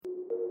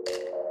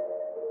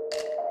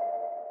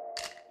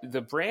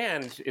The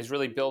brand is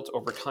really built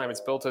over time.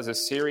 It's built as a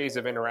series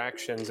of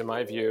interactions, in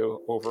my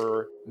view,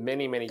 over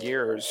many, many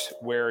years,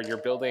 where you're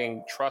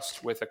building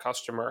trust with a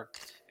customer,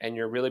 and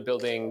you're really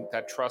building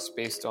that trust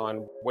based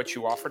on what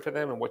you offer to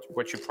them and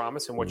what you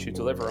promise and what you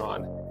deliver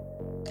on.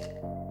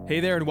 Hey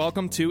there, and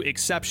welcome to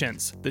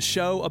Exceptions, the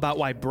show about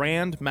why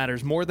brand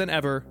matters more than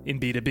ever in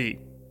B2B.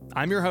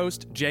 I'm your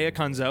host, Jay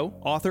Acunzo,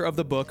 author of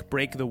the book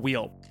Break the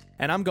Wheel,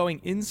 and I'm going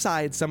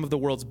inside some of the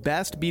world's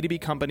best B2B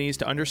companies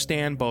to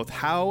understand both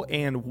how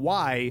and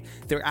why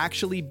they're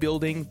actually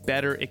building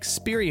better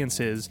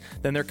experiences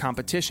than their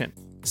competition.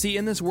 See,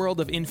 in this world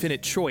of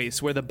infinite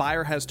choice, where the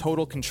buyer has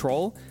total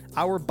control,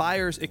 our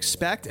buyers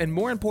expect, and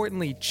more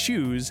importantly,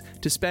 choose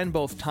to spend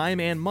both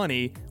time and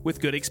money with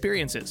good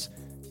experiences.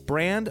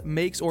 Brand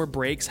makes or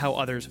breaks how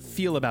others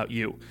feel about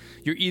you.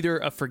 You're either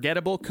a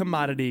forgettable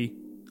commodity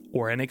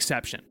or an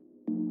exception.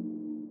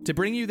 To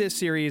bring you this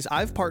series,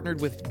 I've partnered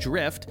with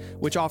Drift,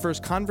 which offers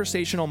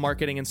conversational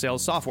marketing and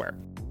sales software.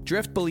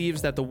 Drift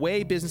believes that the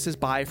way businesses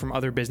buy from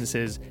other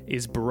businesses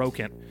is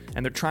broken,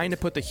 and they're trying to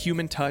put the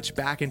human touch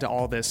back into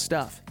all this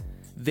stuff.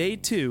 They,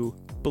 too,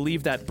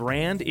 believe that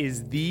brand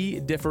is the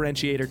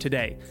differentiator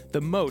today,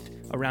 the moat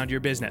around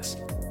your business.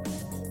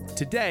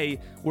 Today,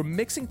 we're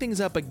mixing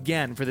things up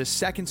again for the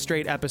second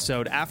straight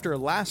episode after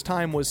last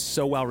time was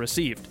so well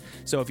received.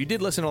 So if you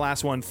did listen to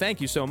last one,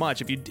 thank you so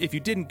much. If you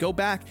didn't, go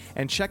back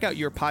and check out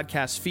your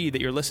podcast feed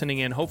that you're listening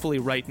in, hopefully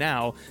right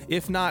now.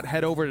 If not,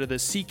 head over to the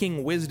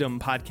Seeking Wisdom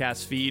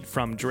podcast feed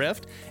from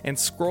Drift and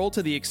scroll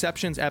to the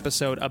Exceptions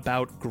episode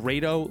about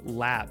Grado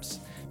Labs.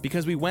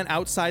 Because we went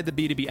outside the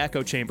B2B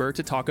echo chamber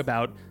to talk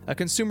about a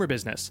consumer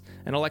business,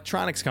 an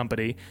electronics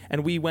company,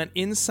 and we went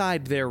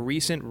inside their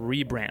recent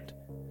rebrand.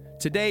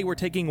 Today, we're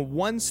taking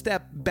one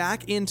step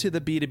back into the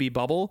B2B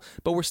bubble,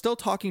 but we're still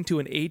talking to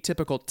an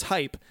atypical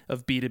type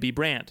of B2B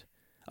brand,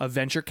 a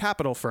venture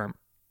capital firm.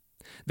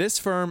 This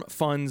firm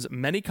funds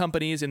many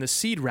companies in the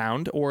seed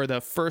round or the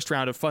first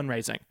round of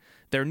fundraising.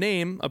 Their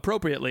name,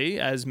 appropriately,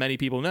 as many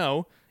people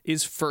know,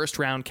 is First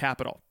Round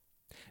Capital.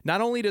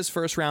 Not only does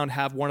First Round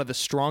have one of the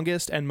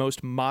strongest and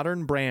most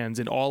modern brands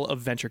in all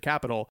of venture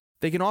capital,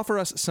 they can offer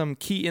us some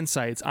key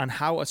insights on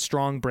how a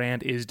strong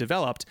brand is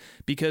developed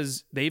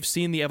because they've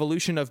seen the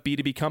evolution of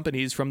B2B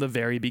companies from the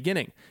very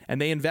beginning,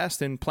 and they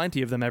invest in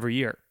plenty of them every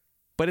year.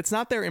 But it's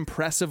not their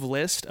impressive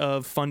list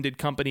of funded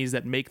companies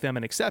that make them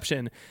an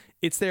exception,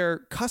 it's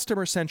their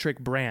customer-centric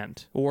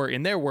brand, or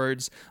in their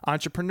words,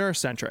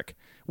 entrepreneur-centric,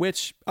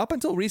 which up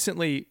until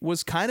recently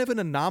was kind of an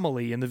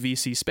anomaly in the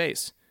VC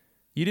space.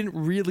 You didn't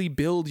really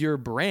build your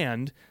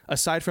brand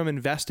aside from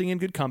investing in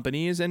good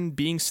companies and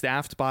being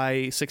staffed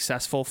by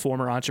successful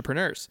former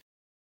entrepreneurs.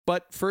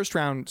 But First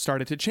Round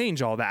started to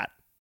change all that.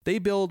 They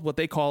build what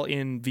they call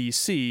in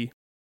VC,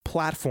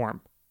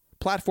 platform.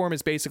 Platform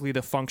is basically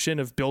the function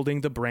of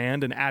building the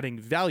brand and adding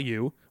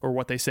value, or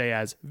what they say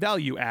as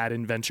value add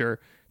in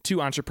venture,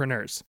 to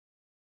entrepreneurs.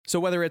 So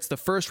whether it's the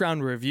First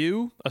Round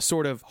Review, a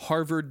sort of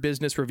Harvard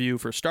Business Review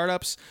for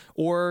startups,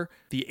 or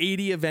the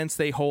 80 events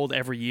they hold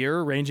every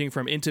year, ranging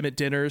from intimate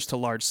dinners to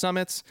large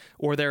summits,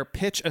 or their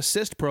Pitch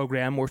Assist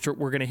program, which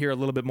we're going to hear a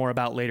little bit more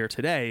about later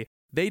today,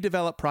 they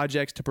develop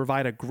projects to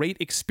provide a great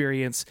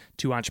experience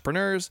to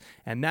entrepreneurs,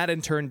 and that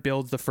in turn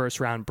builds the First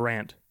Round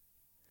brand.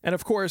 And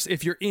of course,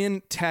 if you're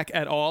in tech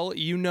at all,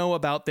 you know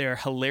about their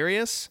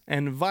hilarious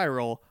and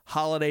viral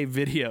holiday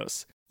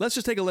videos. Let's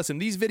just take a listen.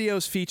 These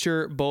videos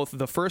feature both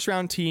the First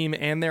Round team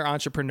and their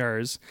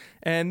entrepreneurs,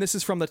 and this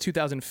is from the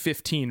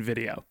 2015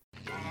 video.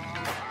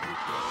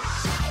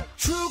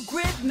 True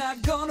grit,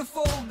 not gonna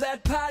fold.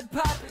 That Pied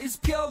Piper is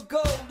pure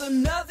gold.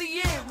 Another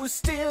year, we're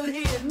still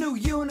here. New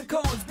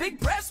unicorns, big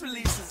press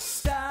releases.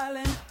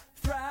 Styling,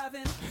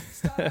 thriving.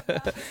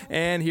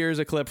 And here's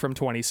a clip from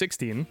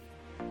 2016.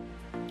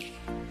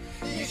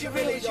 You should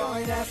really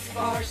join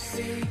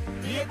FRC.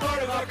 Be a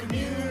part of our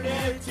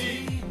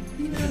community.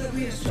 You know that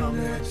we are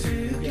stronger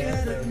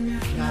together,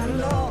 not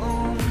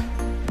alone.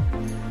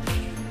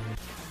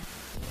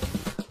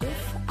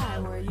 If I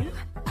were you,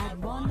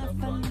 I'd wanna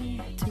fund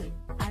me too.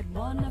 I'd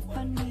wanna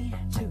fund me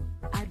too.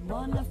 I'd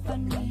wanna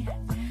fund me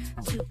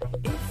too.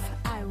 If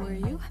I were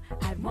you,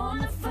 I'd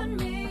wanna fund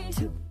me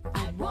too.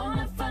 I'd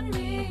wanna fund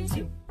me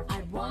too.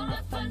 I'd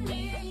wanna fund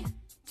me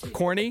too.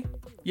 Corny?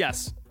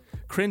 Yes.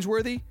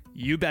 Cringeworthy?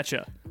 You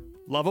betcha.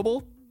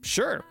 Lovable?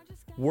 Sure.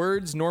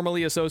 Words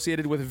normally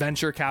associated with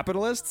venture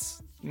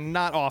capitalists?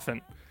 Not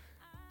often.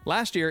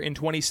 Last year, in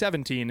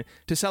 2017,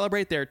 to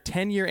celebrate their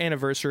 10-year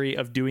anniversary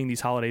of doing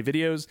these holiday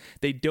videos,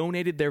 they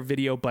donated their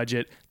video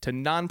budget to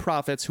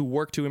nonprofits who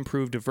work to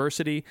improve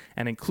diversity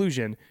and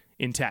inclusion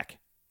in tech.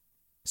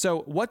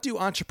 So, what do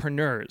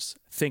entrepreneurs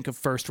think of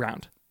First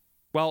Round?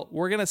 Well,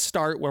 we're going to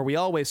start where we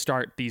always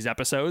start these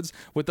episodes,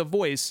 with the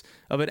voice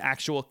of an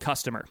actual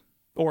customer.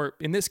 Or,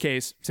 in this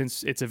case,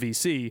 since it's a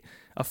VC,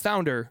 a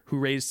founder who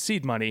raised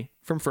seed money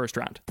from First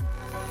Round.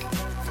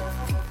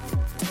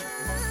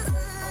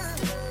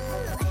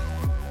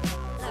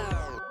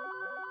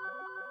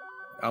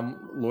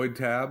 I'm Lloyd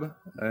Tabb,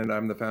 and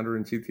I'm the founder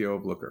and CTO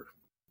of Looker.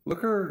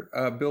 Looker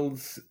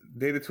builds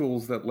data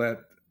tools that let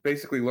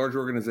basically large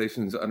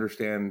organizations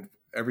understand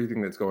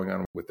everything that's going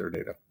on with their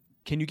data.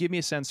 Can you give me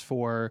a sense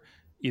for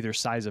either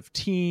size of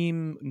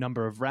team,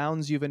 number of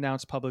rounds you've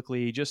announced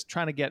publicly, just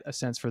trying to get a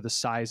sense for the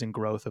size and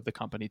growth of the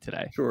company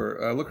today?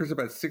 Sure. Looker's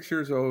about 6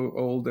 years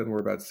old, and we're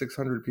about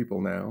 600 people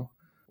now.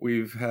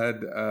 We've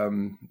had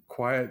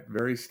quiet,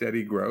 very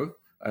steady growth.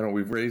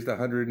 We've raised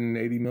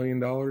 $180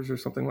 million or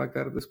something like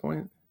that at this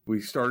point. We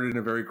started in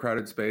a very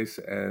crowded space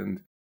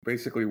and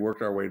basically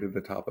worked our way to the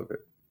top of it.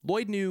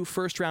 Lloyd knew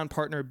first-round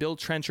partner Bill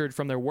Trenchard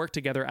from their work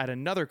together at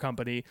another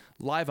company,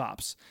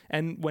 LiveOps.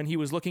 And when he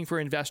was looking for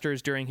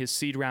investors during his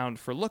seed round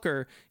for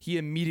Looker, he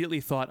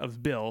immediately thought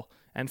of Bill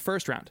and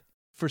First Round.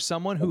 For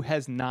someone who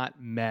has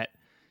not met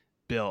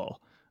Bill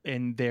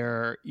and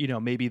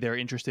maybe they're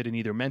interested in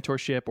either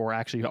mentorship or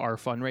actually are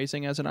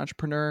fundraising as an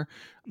entrepreneur,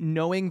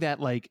 knowing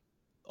that like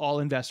all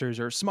investors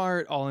are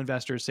smart, all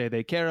investors say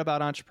they care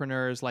about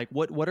entrepreneurs, like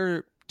what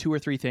are 2 or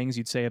 3 things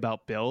you'd say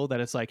about Bill that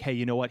it's like, hey,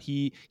 you know what,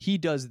 he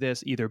does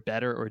this either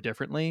better or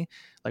differently?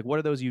 Like, what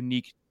are those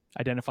unique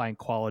identifying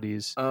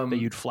qualities that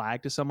you'd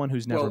flag to someone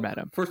who's never met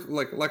him? First,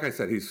 like I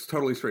said, he's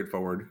totally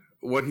straightforward.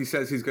 What he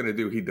says he's going to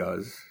do, he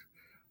does.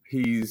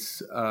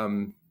 He's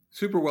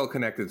super well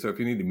connected, so if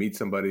you need to meet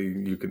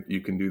somebody,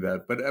 you can do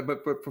that.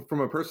 But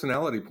from a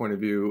personality point of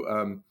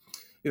view,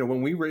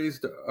 when we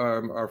raised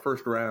our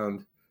first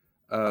round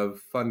of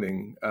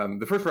funding,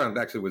 the first round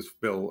actually was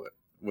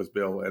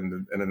Bill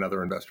and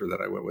another investor that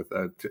I went with,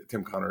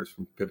 Tim Connors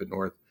from Pivot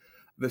North.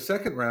 The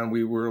second round,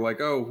 we were like,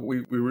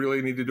 we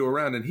really need to do a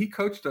round. And he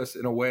coached us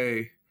in a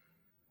way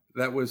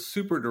that was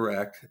super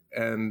direct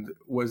and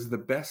was the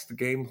best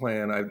game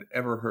plan I've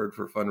ever heard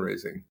for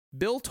fundraising.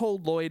 Bill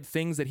told Lloyd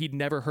things that he'd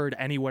never heard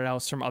anywhere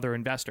else from other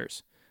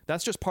investors.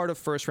 That's just part of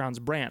First Round's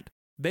brand.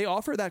 They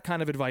offer that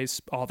kind of advice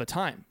all the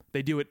time.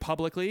 They do it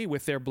publicly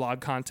with their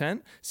blog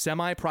content,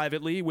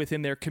 semi-privately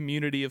within their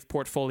community of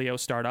portfolio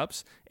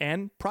startups,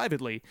 and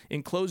privately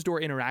in closed-door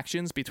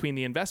interactions between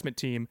the investment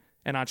team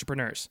and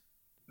entrepreneurs.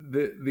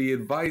 The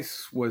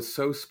advice was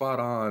so spot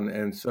on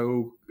and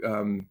so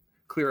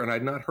clear, and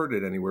I'd not heard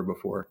it anywhere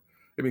before.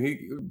 I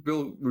mean,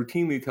 Bill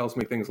routinely tells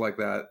me things like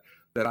that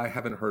I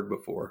haven't heard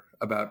before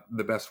about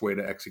the best way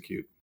to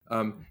execute.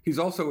 He's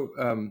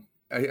also...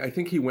 I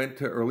think he went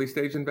to early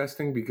stage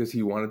investing because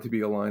he wanted to be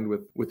aligned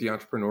with the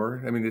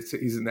entrepreneur. I mean,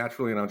 he's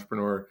naturally an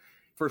entrepreneur.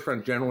 First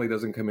round generally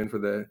doesn't come in for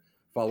the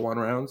follow-on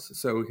rounds,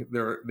 so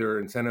their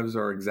incentives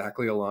are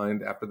exactly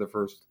aligned after the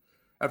first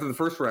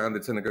round.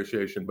 It's a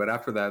negotiation, but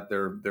after that,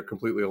 they're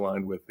completely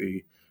aligned with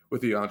the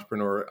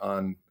entrepreneur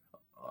on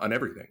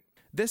everything.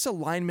 This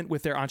alignment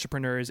with their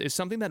entrepreneurs is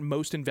something that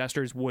most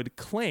investors would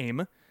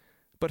claim,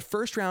 but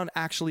First Round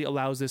actually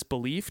allows this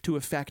belief to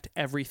affect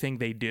everything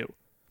they do.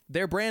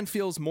 Their brand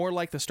feels more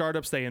like the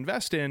startups they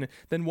invest in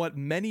than what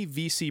many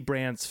VC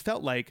brands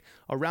felt like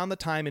around the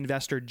time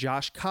investor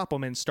Josh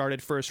Koppelman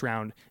started First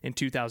Round in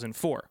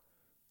 2004.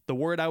 The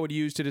word I would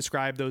use to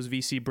describe those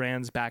VC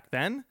brands back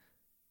then?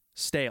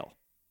 Stale.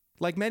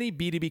 Like many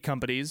B2B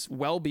companies,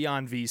 well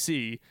beyond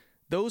VC,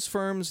 those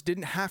firms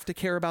didn't have to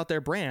care about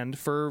their brand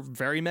for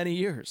very many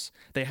years.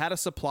 They had a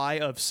supply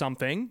of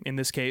something, in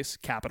this case,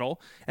 capital,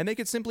 and they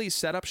could simply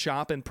set up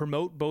shop and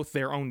promote both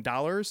their own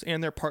dollars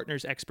and their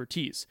partners'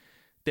 expertise.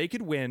 They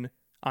could win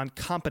on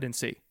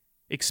competency.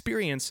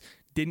 Experience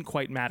didn't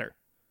quite matter.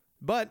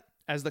 But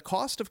as the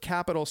cost of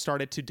capital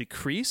started to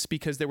decrease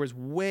because there was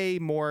way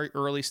more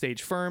early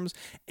stage firms,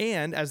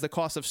 and as the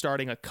cost of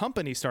starting a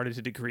company started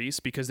to decrease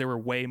because there were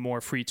way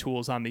more free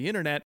tools on the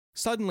internet,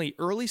 suddenly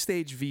early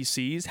stage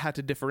VCs had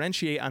to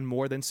differentiate on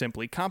more than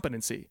simply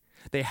competency.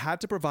 They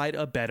had to provide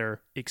a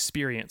better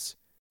experience,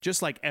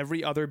 just like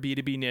every other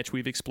B2B niche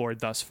we've explored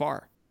thus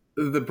far.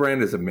 The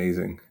brand is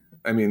amazing.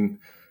 I mean,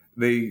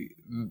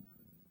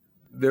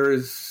 there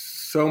is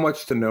so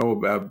much to know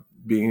about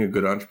being a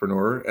good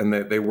entrepreneur, and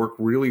that they work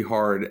really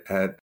hard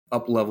at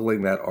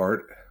up-leveling that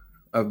art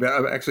of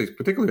actually,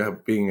 particularly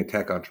about being a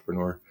tech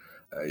entrepreneur.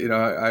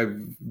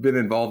 I've been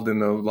involved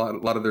in a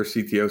lot of their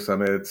CTO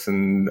summits,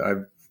 and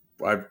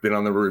I've been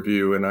on the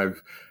review, and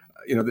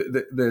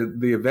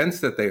the events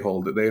that they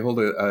hold a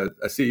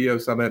CEO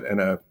summit and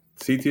a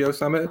CTO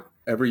summit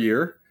every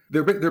year.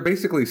 They're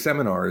basically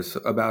seminars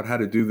about how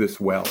to do this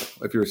well.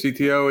 If you're a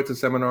CTO, it's a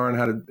seminar on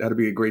how to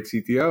be a great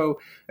CTO.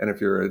 And if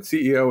you're a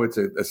CEO, it's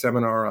a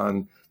seminar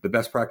on the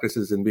best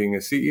practices in being a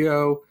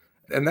CEO.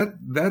 And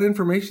that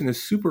information is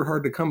super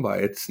hard to come by.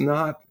 It's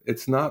not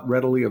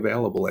readily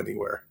available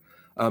anywhere.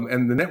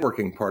 And the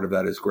networking part of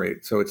that is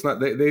great. So it's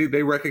not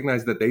they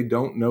recognize that they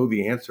don't know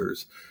the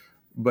answers,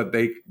 but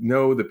they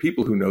know the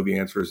people who know the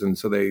answers, and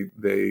so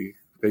they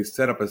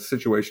set up a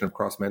situation of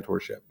cross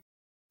mentorship.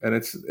 And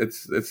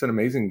it's an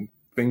amazing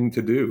thing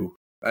to do.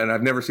 And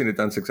I've never seen it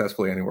done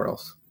successfully anywhere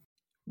else.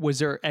 Was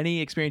there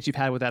any experience you've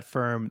had with that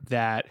firm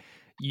that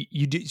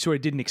you sort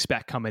of didn't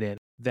expect coming in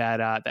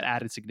that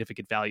added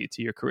significant value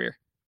to your career?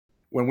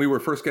 When we were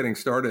first getting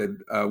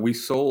started, we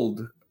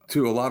sold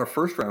to a lot of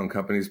first round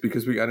companies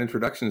because we got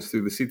introductions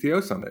through the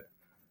CTO Summit,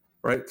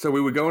 right? So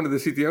we would go into the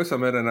CTO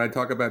Summit and I'd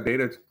talk about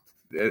data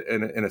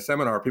in a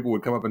seminar. People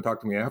would come up and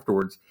talk to me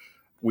afterwards.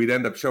 we'd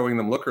end up showing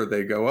them Looker.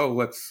 They go,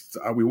 oh,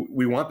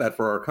 we want that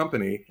for our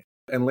company.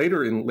 And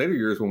later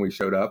years when we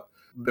showed up,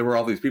 there were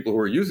all these people who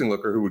were using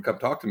Looker who would come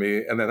talk to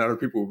me, and then other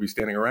people would be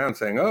standing around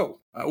saying, oh,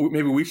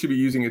 maybe we should be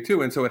using it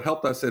too. And so it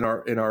helped us in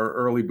our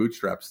early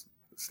bootstraps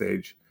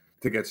stage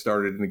to get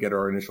started and to get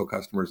our initial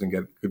customers and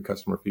get good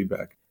customer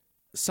feedback.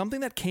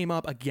 Something that came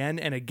up again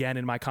and again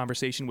in my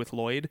conversation with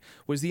Lloyd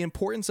was the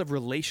importance of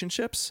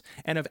relationships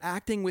and of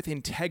acting with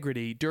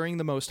integrity during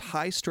the most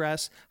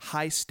high-stress,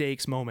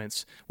 high-stakes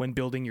moments when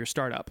building your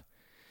startup.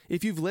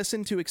 If you've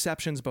listened to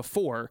Exceptions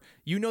before,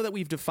 you know that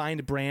we've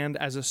defined brand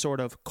as a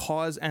sort of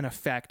cause and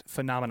effect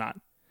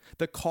phenomenon.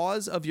 The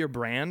cause of your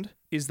brand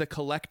is the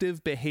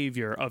collective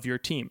behavior of your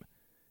team.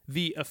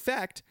 The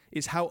effect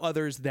is how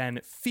others then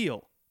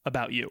feel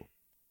about you.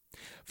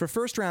 For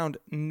First Round,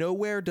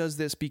 nowhere does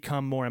this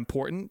become more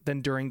important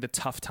than during the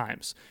tough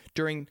times,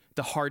 during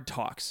the hard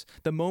talks,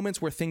 the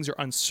moments where things are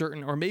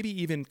uncertain or maybe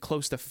even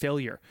close to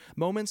failure,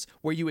 moments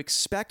where you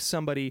expect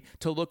somebody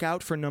to look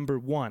out for number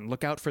one,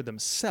 look out for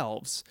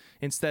themselves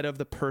instead of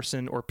the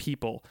person or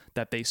people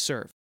that they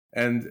serve.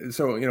 And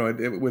so,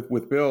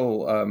 with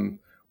Bill,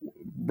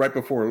 right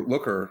before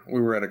Looker, we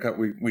were at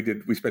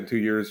we spent 2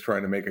 years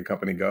trying to make a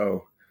company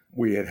go.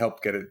 We had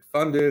helped get it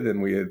funded,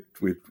 and we had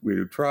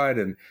tried,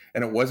 and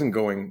it wasn't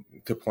going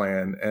to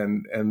plan.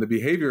 And the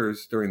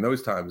behaviors during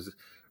those times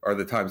are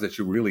the times that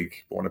you really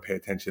want to pay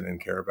attention and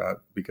care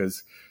about,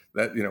 because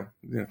that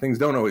things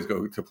don't always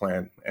go to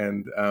plan.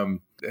 And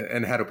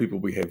how do people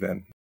behave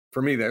then?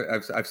 For me,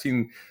 I've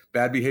seen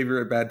bad behavior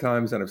at bad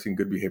times, and I've seen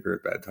good behavior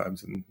at bad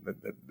times, and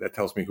that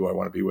tells me who I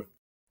want to be with.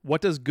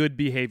 What does good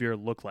behavior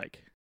look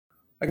like?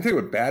 I can tell you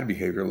what bad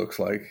behavior looks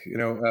like.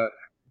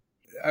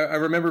 I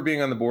remember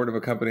being on the board of a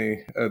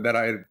company that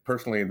I had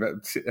personally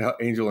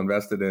angel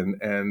invested in,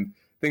 and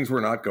things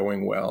were not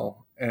going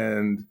well.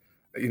 And,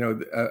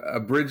 a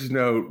bridge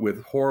note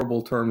with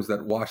horrible terms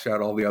that wash out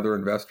all the other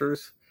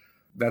investors,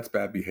 that's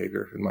bad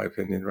behavior, in my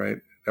opinion, right?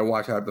 That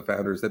wash out the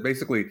founders, that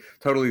basically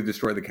totally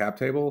destroy the cap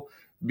table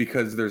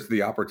because there's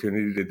the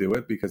opportunity to do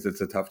it because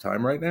it's a tough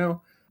time right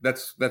now.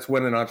 That's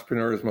when an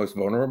entrepreneur is most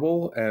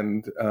vulnerable.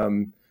 And,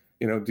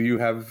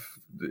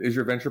 is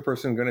your venture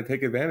person going to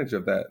take advantage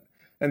of that?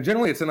 And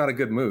generally, it's not a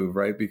good move,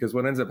 right? Because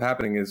what ends up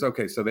happening is,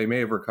 okay, so they may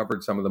have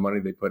recovered some of the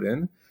money they put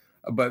in,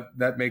 but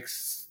that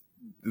makes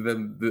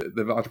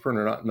the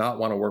entrepreneur not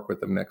want to work with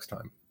them next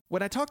time.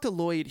 When I talked to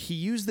Lloyd, he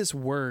used this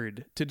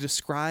word to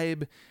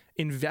describe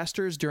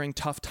investors during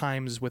tough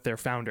times with their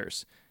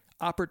founders: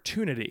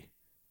 opportunity.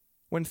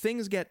 When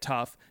things get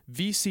tough,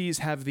 VCs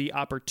have the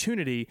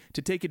opportunity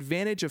to take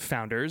advantage of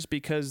founders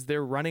because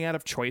they're running out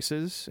of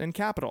choices and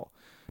capital.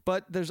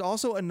 But there's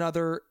also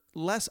another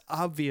less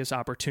obvious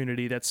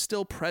opportunity that's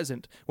still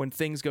present when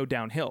things go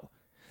downhill: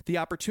 the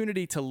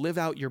opportunity to live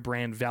out your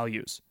brand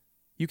values.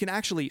 You can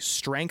actually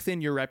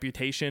strengthen your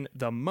reputation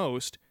the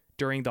most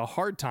during the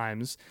hard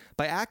times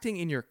by acting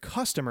in your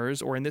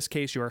customers', or in this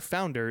case, your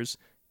founders'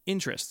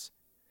 interests.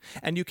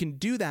 And you can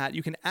do that,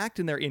 you can act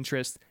in their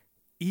interests,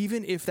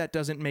 even if that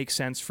doesn't make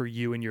sense for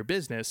you and your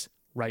business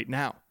right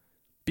now.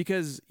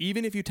 Because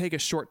even if you take a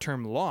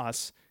short-term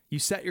loss, you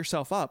set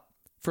yourself up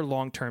for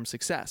long-term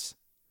success.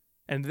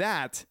 And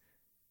that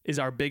is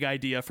our big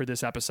idea for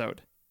this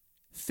episode: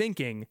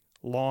 thinking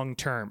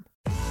long-term.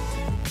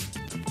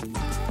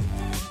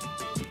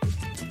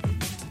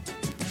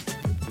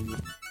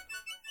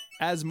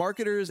 As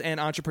marketers and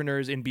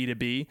entrepreneurs in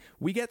B2B,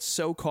 we get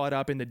so caught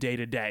up in the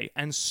day-to-day,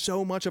 and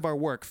so much of our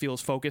work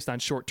feels focused on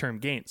short-term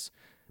gains.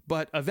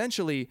 But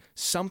eventually,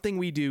 something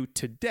we do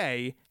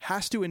today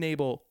has to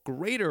enable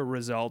greater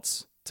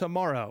results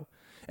tomorrow.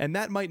 And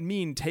that might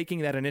mean taking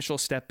that initial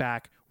step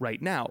back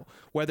right now,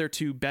 whether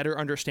to better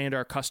understand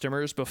our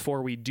customers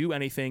before we do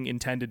anything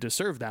intended to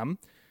serve them,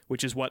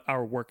 which is what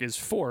our work is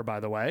for, by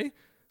the way,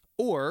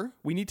 or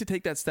we need to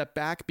take that step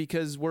back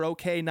because we're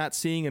okay not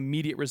seeing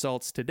immediate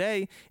results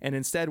today, and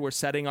instead we're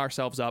setting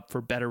ourselves up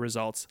for better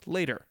results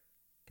later.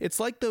 It's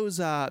like those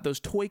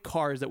toy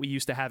cars that we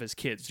used to have as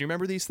kids. Do you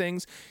remember these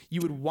things? You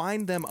would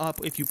wind them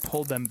up if you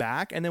pulled them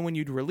back, and then when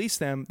you'd release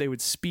them, they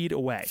would speed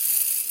away.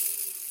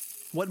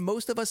 What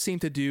most of us seem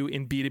to do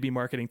in B2B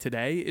marketing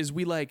today is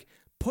we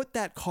put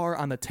that car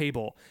on the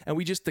table and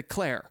we just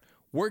declare,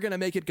 we're going to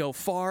make it go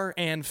far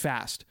and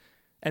fast.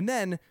 And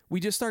then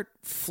we just start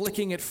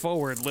flicking it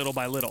forward little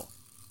by little.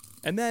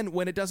 And then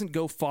when it doesn't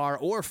go far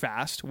or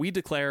fast, we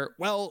declare,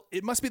 well,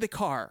 it must be the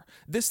car.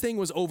 This thing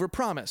was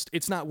overpromised.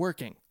 It's not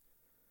working.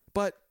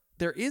 But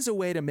there is a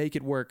way to make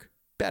it work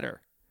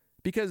better.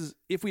 Because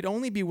if we'd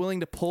only be willing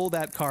to pull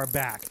that car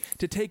back,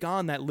 to take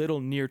on that little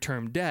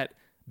near-term debt,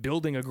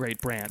 building a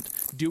great brand,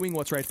 doing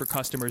what's right for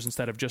customers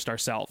instead of just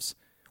ourselves,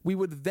 we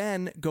would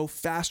then go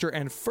faster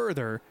and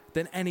further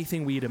than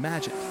anything we'd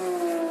imagined.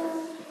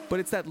 But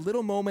it's that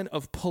little moment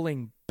of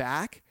pulling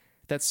back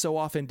that so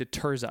often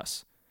deters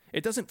us.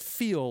 It doesn't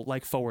feel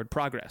like forward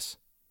progress.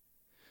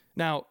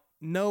 Now,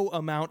 no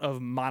amount of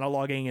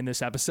monologuing in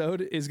this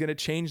episode is going to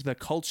change the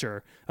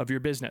culture of your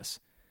business.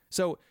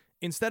 So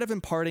instead of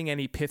imparting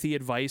any pithy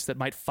advice that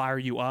might fire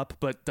you up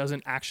but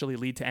doesn't actually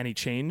lead to any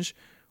change,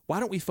 why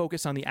don't we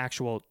focus on the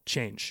actual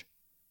change?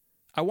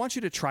 I want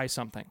you to try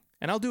something,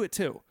 and I'll do it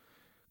too.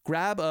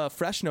 Grab a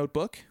fresh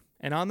notebook,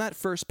 and on that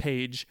first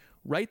page,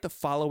 write the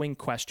following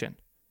question.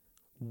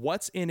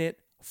 What's in it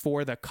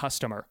for the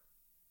customer?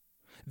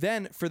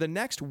 Then, for the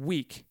next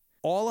week,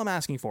 all I'm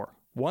asking for,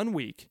 1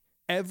 week,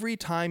 every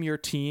time your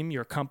team,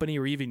 your company,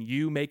 or even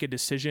you make a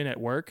decision at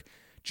work,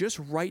 just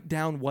write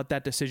down what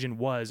that decision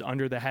was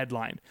under the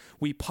headline.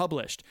 We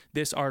published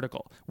this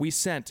article. We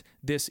sent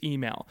this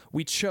email.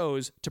 We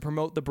chose to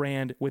promote the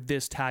brand with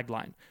this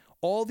tagline.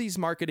 All these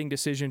marketing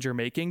decisions you're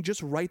making,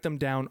 just write them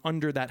down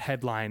under that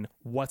headline,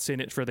 what's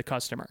in it for the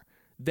customer.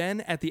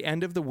 Then at the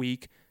end of the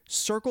week,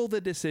 circle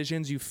the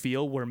decisions you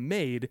feel were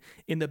made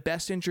in the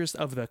best interest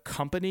of the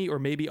company or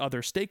maybe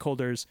other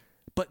stakeholders,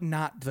 but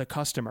not the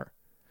customer.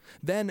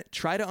 Then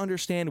try to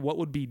understand what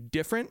would be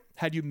different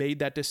had you made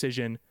that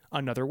decision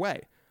another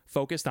way,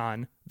 focused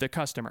on the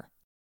customer.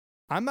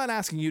 I'm not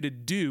asking you to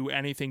do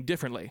anything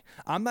differently.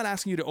 I'm not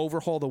asking you to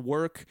overhaul the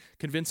work,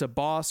 convince a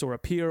boss or a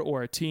peer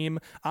or a team.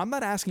 I'm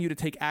not asking you to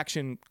take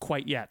action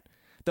quite yet.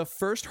 The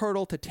first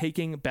hurdle to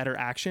taking better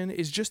action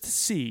is just to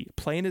see,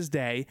 plain as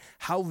day,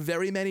 how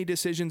very many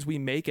decisions we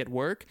make at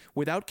work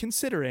without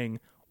considering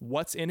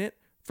what's in it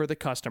for the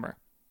customer.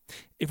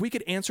 If we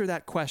could answer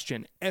that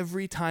question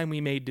every time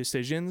we made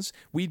decisions,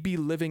 we'd be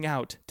living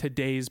out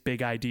today's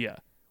big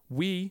idea.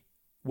 We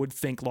would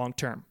think long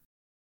term.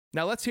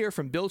 Now let's hear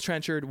from Bill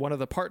Trenchard, one of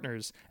the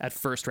partners at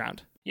First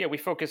Round. Yeah, we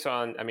focus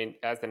on,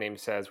 as the name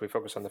says, we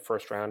focus on the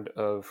first round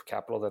of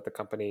capital that the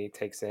company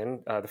takes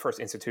in, the first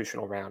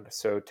institutional round.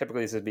 So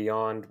typically this is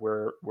beyond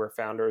where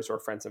founders or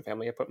friends and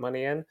family have put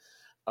money in,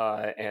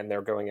 and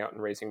they're going out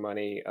and raising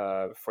money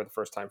for the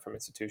first time from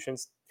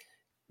institutions.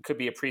 It could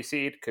be a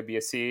pre-seed, could be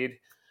a seed,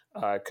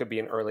 could be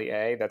an early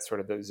A. That's sort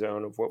of the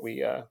zone of where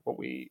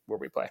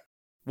we play.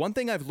 One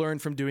thing I've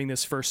learned from doing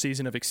this first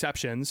season of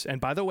Exceptions,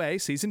 and by the way,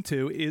 season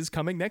 2 is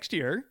coming next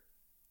year.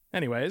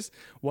 Anyways,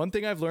 one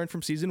thing I've learned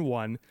from season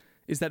 1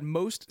 is that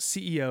most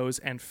CEOs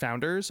and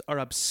founders are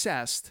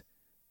obsessed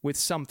with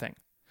something.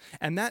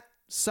 And that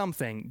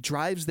something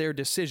drives their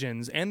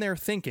decisions and their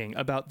thinking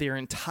about their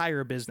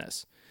entire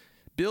business.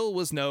 Bill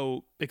was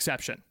no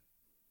exception.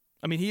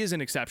 He is an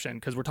exception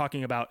because we're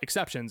talking about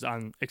exceptions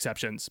on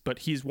exceptions, but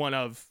he's one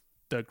of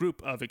the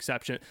group of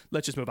exception.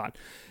 Let's just move on.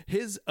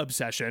 His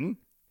obsession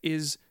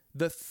is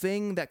the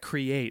thing that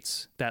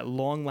creates that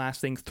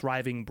long-lasting,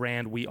 thriving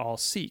brand we all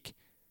seek,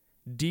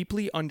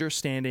 deeply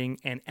understanding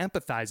and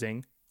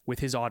empathizing with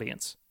his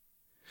audience.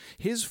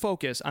 His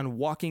focus on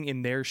walking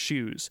in their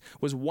shoes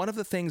was one of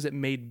the things that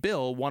made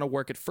Bill want to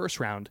work at First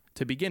Round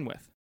to begin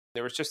with.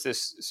 There was just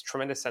this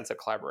tremendous sense of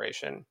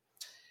collaboration.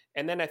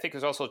 And then I think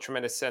there's also a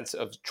tremendous sense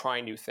of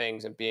trying new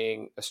things and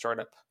being a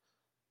startup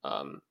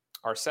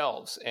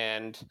ourselves.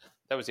 And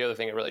that was the other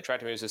thing that really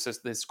attracted me, was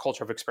this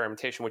culture of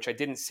experimentation, which I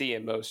didn't see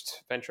in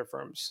most venture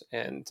firms.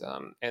 And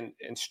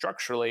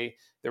structurally,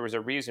 there was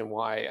a reason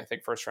why I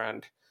think First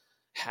Round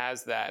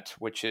has that,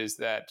 which is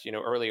that,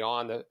 early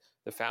on,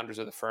 the founders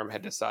of the firm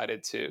had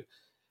decided to,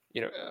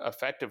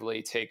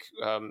 effectively take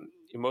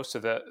most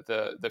of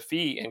the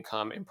fee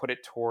income and put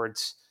it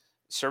towards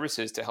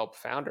services to help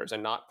founders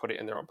and not put it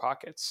in their own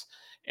pockets.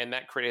 And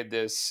that created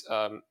this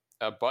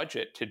a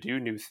budget to do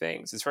new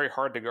things. It's very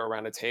hard to go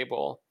around a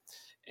table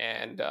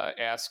and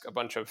ask a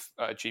bunch of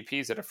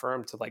GPs at a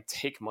firm to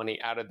take money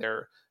out of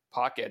their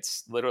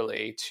pockets,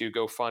 literally, to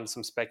go fund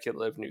some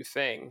speculative new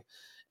thing.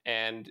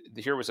 And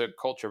here was a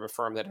culture of a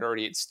firm that had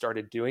already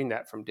started doing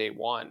that from day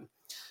one.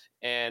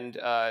 And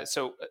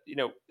so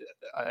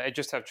I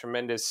just have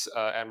tremendous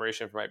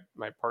admiration for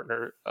my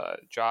partner,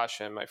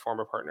 Josh, and my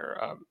former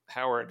partner,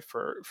 Howard,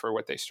 for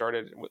what they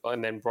started,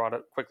 and then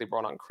quickly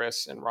brought on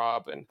Chris and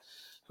Rob, and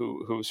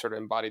who sort of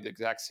embodied the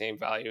exact same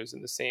values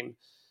and the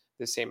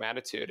same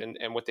attitude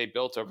and what they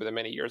built over the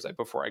many years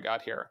before I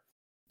got here.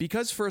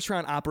 Because First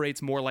Round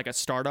operates more like a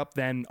startup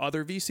than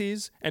other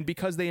VCs, and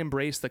because they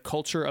embrace the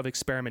culture of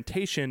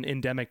experimentation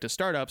endemic to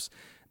startups,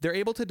 they're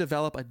able to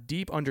develop a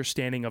deep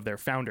understanding of their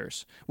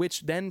founders,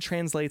 which then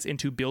translates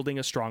into building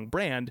a strong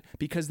brand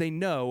because they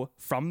know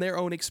from their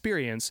own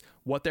experience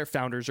what their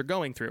founders are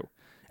going through.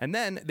 And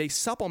then they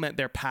supplement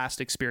their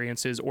past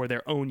experiences or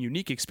their own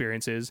unique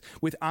experiences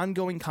with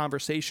ongoing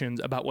conversations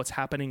about what's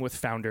happening with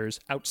founders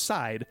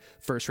outside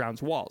First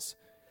Round's walls.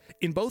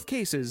 In both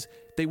cases,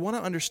 they want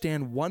to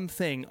understand one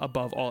thing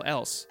above all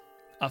else: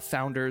 a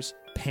founder's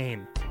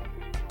pain.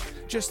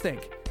 Just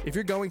think, if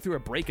you're going through a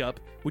breakup,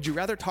 would you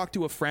rather talk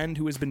to a friend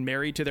who has been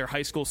married to their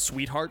high school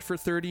sweetheart for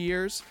 30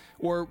 years,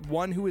 or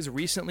one who has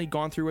recently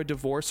gone through a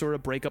divorce or a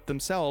breakup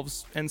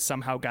themselves and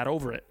somehow got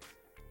over it?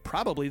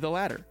 Probably the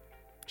latter.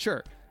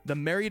 Sure, the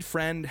married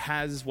friend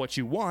has what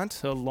you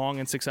want, a long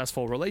and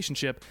successful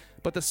relationship,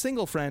 but the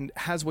single friend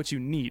has what you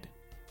need,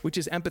 which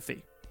is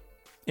empathy.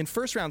 In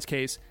First Round's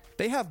case,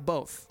 they have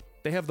both.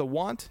 They have the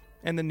want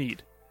and the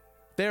need.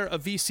 They're a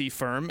VC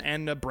firm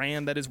and a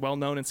brand that is well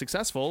known and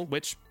successful,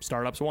 which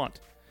startups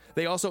want.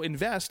 They also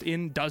invest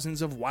in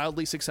dozens of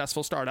wildly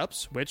successful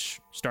startups,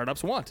 which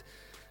startups want.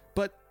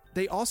 But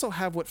they also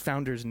have what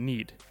founders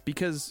need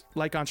because,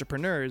 like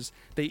entrepreneurs,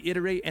 they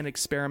iterate and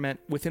experiment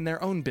within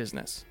their own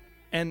business.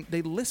 And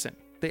they listen.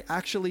 They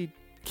actually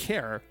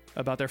care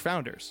about their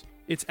founders.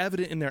 It's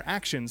evident in their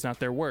actions, not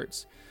their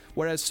words.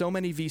 Whereas so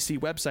many VC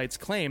websites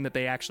claim that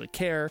they actually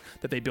care,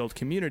 that they build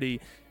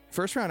community,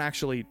 First Round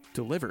actually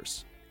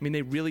delivers. I mean,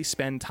 they really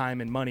spend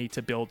time and money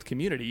to build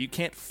community. You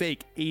can't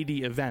fake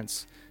 80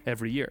 events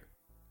every year.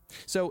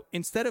 So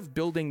instead of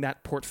building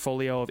that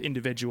portfolio of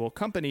individual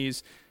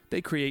companies,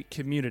 they create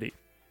community.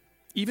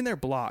 Even their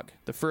blog,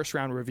 the First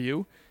Round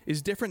Review,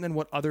 is different than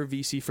what other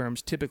VC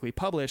firms typically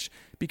publish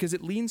because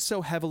it leans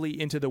so heavily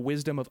into the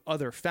wisdom of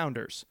other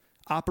founders,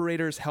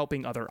 operators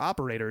helping other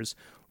operators,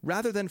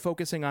 rather than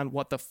focusing on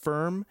what the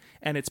firm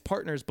and its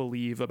partners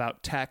believe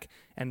about tech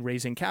and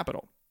raising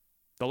capital.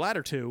 The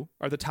latter two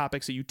are the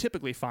topics that you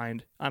typically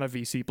find on a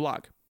VC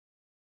blog.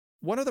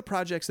 One of the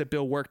projects that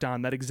Bill worked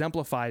on that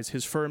exemplifies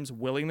his firm's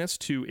willingness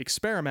to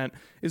experiment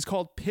is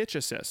called Pitch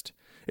Assist.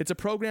 It's a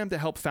program to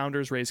help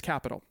founders raise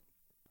capital.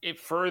 It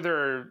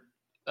further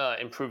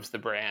improves the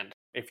brand.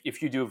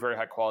 If you do very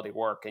high quality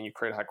work and you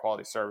create high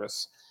quality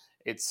service,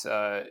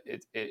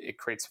 it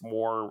creates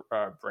more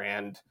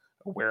brand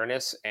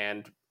awareness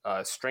and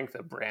strength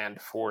of brand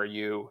for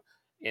you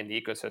in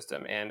the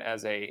ecosystem. And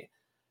as a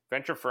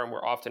venture firm,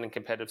 we're often in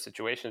competitive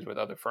situations with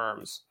other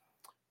firms,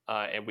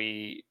 and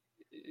we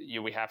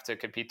have to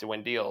compete to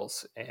win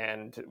deals.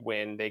 And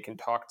when they can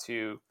talk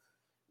to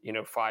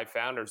 5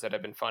 founders that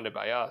have been funded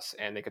by us,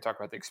 and they can talk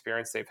about the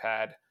experience they've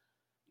had,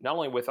 not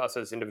only with us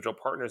as individual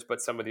partners, but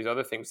some of these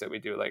other things that we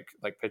do, like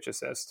Pitch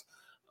Assist,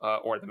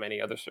 or the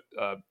many other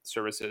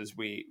services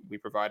we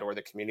provide, or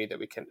the community that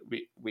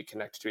we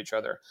connect to each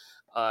other.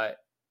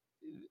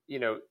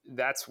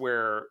 That's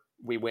where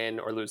we win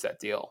or lose that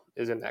deal,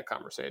 is in that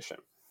conversation,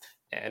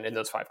 and in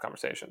those 5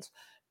 conversations,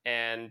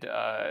 and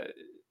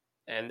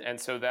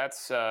so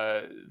that's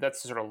the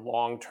sort of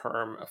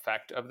long-term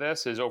effect of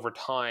this. Is over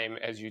time,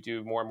 as you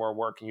do more and more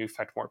work and you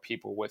affect more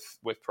people with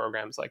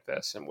programs like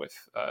this and with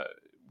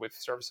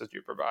services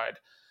you provide,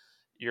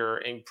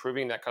 you're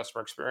improving that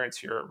customer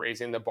experience. You're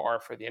raising the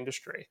bar for the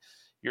industry.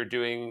 You're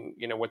doing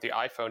what the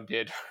iPhone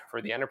did for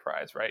the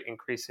enterprise, right?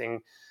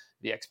 Increasing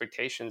the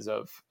expectations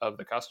of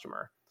the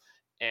customer,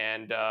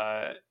 and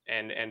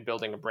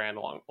building a brand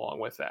along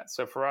with that.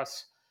 So for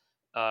us,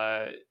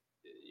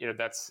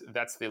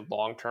 that's the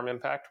long-term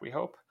impact, we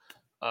hope,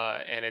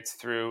 and it's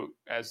through,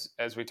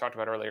 as we talked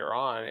about earlier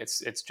on,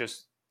 it's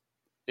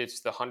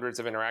the hundreds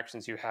of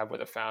interactions you have with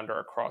a founder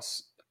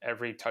across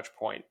every touch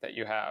point that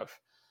you have.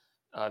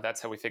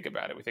 That's how we think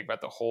about it. We think about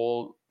the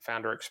whole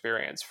founder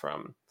experience,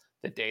 from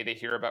the day they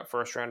hear about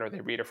First Round, or they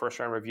read a First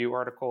Round review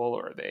article,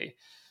 or they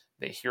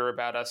hear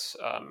about us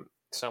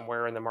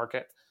somewhere in the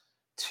market,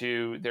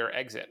 to their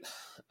exit,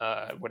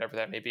 whatever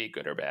that may be,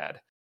 good or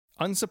bad.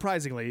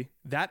 Unsurprisingly,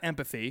 that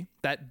empathy,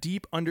 that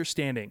deep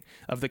understanding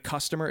of the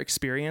customer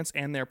experience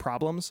and their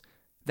problems,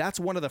 that's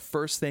one of the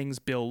first things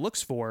Bill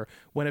looks for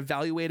when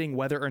evaluating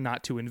whether or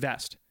not to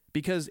invest,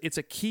 because it's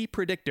a key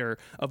predictor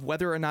of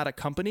whether or not a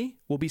company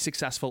will be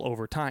successful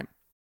over time.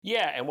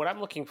 Yeah, and what I'm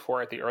looking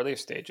for at the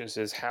earliest stages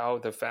is how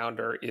the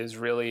founder is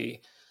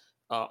really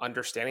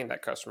understanding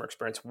that customer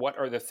experience. What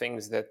are the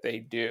things that they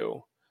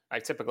do? I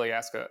typically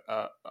ask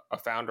a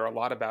founder a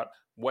lot about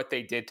what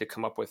they did to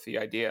come up with the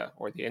idea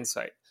or the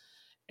insight.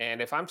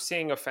 And if I'm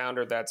seeing a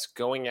founder that's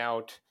going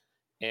out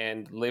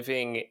and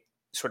living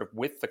sort of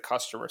with the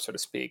customer, so to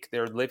speak,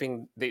 they're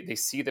living, they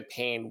see the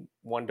pain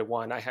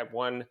one-to-one. I had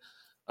one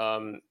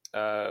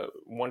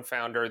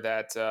founder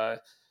that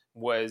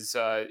his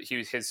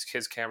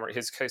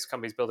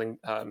company's building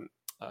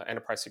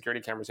enterprise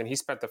security cameras, and he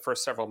spent the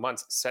first several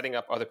months setting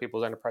up other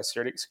people's enterprise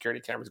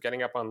security cameras,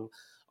 getting up on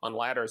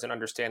ladders and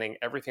understanding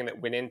everything that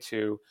went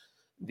into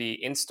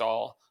the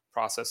install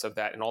process of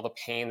that and all the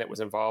pain that was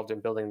involved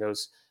in building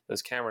those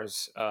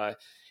cameras.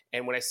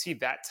 And when I see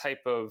that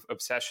type of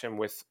obsession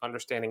with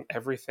understanding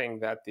everything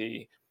that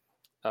the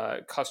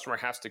customer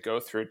has to go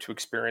through to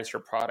experience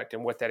your product,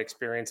 and what that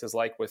experience is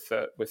like with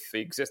the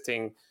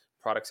existing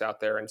products out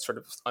there, and sort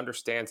of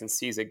understands and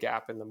sees a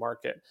gap in the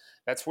market,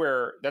 that's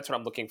what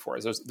I'm looking for,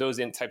 is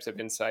those types of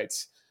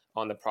insights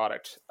on the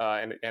product.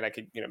 And I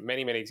could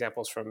many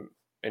examples from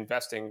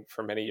investing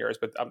for many years,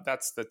 but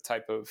that's the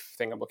type of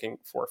thing I'm looking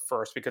for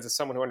first, because it's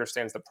someone who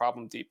understands the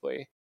problem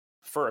deeply.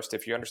 First,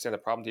 if you understand the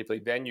problem deeply,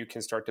 then you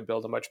can start to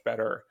build a much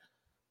better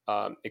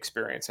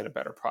experience and a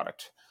better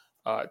product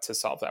to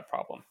solve that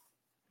problem.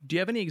 Do you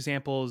have any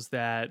examples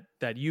that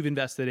you've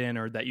invested in,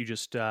 or that you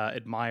just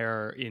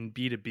admire in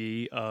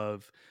B2B,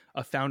 of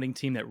a founding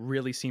team that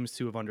really seems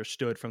to have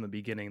understood from the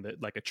beginning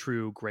that, like, a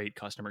true great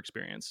customer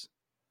experience?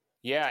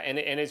 Yeah,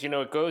 and as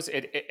it goes,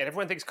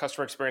 everyone thinks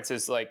customer experience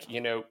is like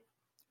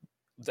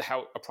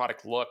how a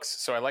product looks.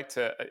 So I like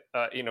to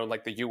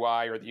like the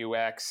UI or the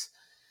UX,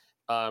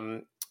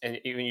 and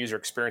even user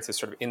experience is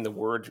sort of in the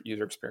word.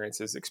 User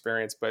experience is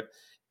experience, but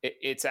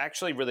it's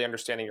actually really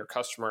understanding your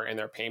customer and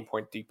their pain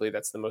point deeply.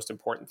 That's the most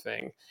important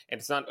thing. And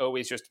it's not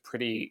always just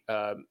pretty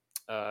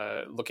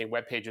looking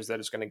web pages that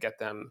is going to get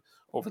them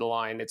over the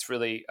line. It's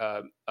really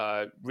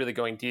really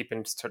going deep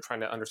and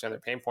trying to understand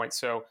their pain points.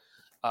 So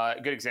a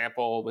good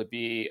example would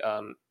be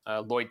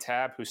Lloyd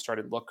Tabb, who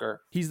started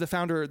Looker. He's the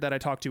founder that I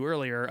talked to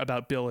earlier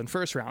about Bill in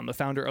First Round, the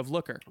founder of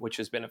Looker, which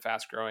has been a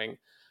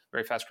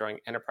very fast-growing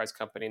enterprise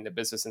company in the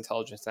business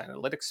intelligence and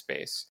analytics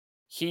space.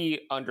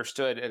 He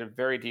understood at a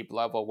very deep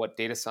level what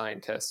data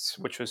scientists,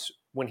 which was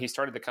when he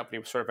started the company,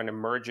 was sort of an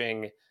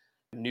emerging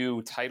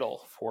new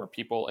title for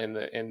people in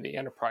the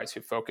enterprise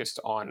who focused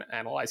on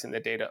analyzing the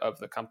data of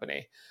the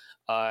company.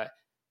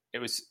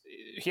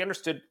 He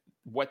understood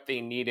what they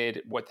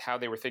needed, how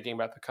they were thinking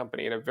about the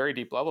company at a very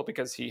deep level,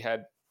 because he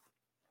had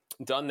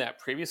done that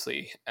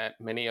previously at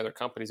many other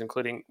companies,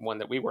 including one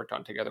that we worked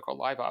on together called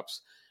LiveOps,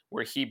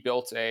 where he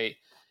built a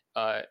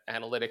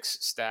analytics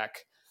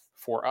stack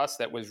for us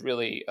that was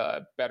really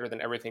better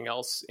than everything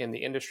else in the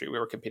industry. We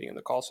were competing in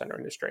the call center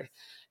industry.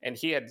 And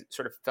he had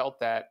sort of felt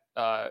that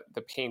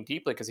the pain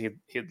deeply because he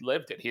had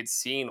lived it. He had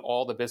seen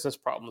all the business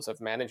problems of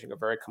managing a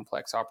very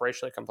complex,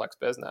 operationally complex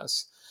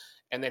business.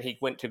 And then he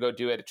went to go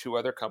do it at 2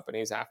 other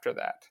companies after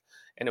that.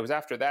 And it was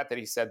after that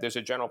he said, there's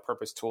a general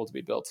purpose tool to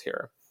be built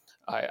here.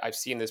 I've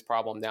seen this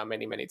problem now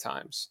many, many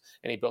times.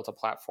 And he built a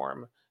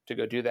platform to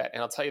go do that.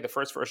 And I'll tell you, the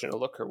first version of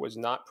Looker was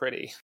not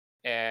pretty.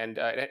 And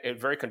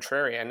very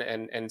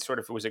contrarian, and sort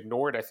of was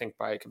ignored, I think,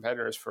 by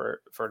competitors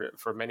for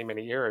many,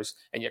 many years.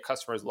 And yet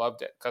customers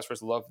loved it.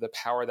 Customers loved the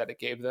power that it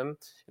gave them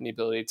and the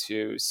ability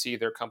to see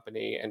their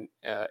company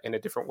in a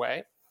different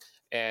way.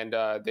 And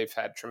they've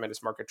had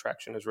tremendous market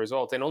traction as a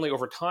result. And only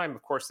over time,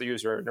 of course, the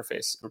user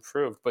interface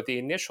improved. But the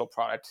initial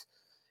product,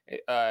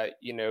 I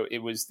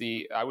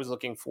was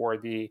looking for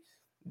the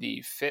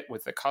fit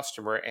with the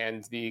customer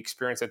and the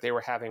experience that they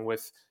were having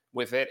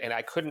with it, and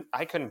I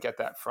couldn't get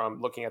that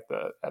from looking at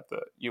the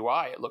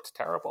UI. It looked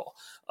terrible.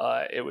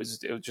 It was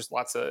just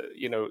lots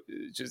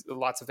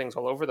of things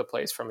all over the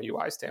place from a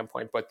UI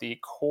standpoint. But the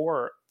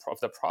core of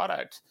the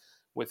product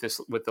with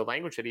the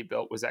language that he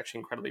built was actually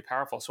incredibly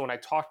powerful. So when I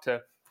talked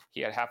to, he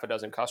had half a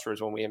dozen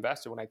customers when we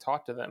invested. When I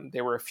talked to them,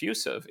 they were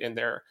effusive in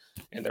their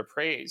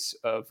praise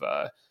of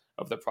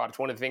the product.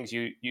 One of the things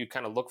you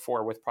kind of look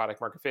for with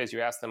product market fit is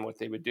you ask them what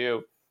they would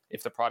do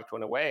if the product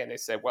went away, and they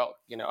said, well,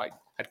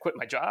 I'd quit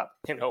my job,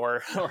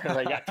 or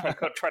like,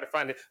 I'd try to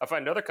find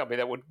another company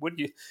that would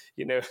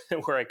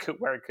where I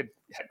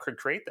could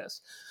create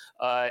this.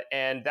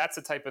 And that's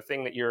the type of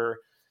thing that you're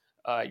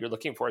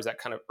looking for, is that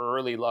kind of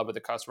early love of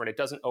the customer. And it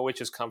doesn't always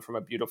just come from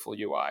a beautiful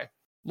UI.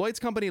 Lloyd's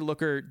company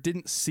Looker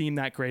didn't seem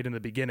that great in the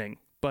beginning,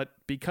 but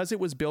because it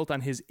was built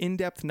on his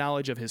in-depth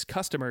knowledge of his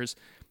customers,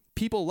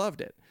 people loved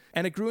it.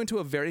 And it grew into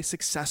a very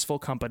successful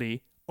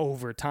company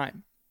over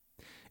time.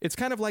 It's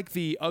kind of like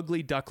the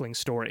ugly duckling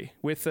story,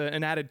 with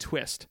an added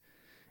twist.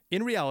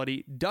 In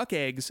reality, duck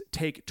eggs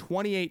take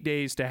 28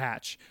 days to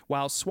hatch,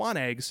 while swan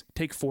eggs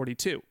take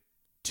 42,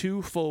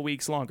 2 full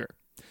weeks longer.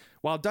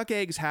 While duck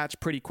eggs hatch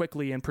pretty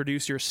quickly and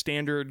produce your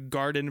standard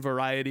garden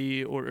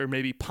variety or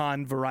maybe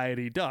pond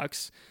variety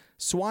ducks,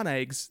 swan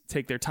eggs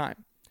take their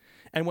time.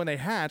 And when they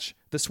hatch,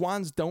 the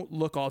swans don't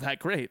look all that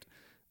great.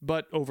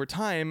 But over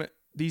time,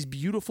 these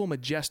beautiful,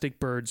 majestic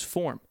birds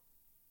form.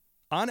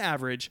 On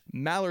average,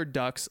 mallard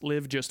ducks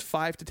live just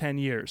 5 to 10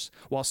 years,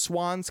 while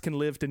swans can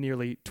live to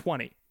nearly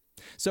 20.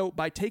 So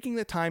by taking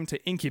the time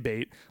to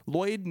incubate,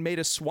 Lloyd made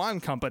a swan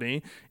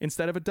company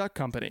instead of a duck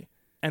company.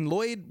 And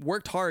Lloyd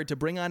worked hard to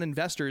bring on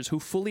investors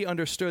who fully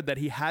understood that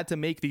he had to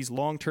make these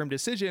long-term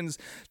decisions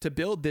to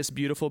build this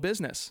beautiful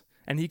business.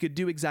 And he could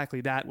do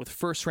exactly that with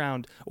First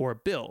Round or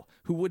Bill,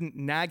 who wouldn't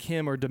nag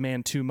him or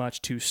demand too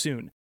much too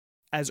soon.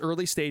 As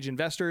early-stage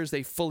investors,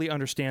 they fully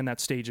understand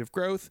that stage of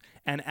growth,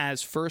 and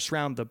as First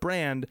Round the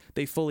brand,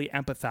 they fully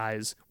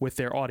empathize with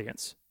their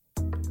audience.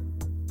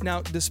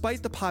 Now,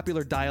 despite the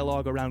popular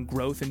dialogue around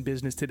growth in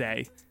business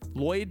today,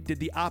 Lloyd did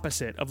the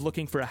opposite of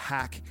looking for a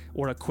hack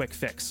or a quick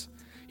fix.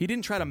 He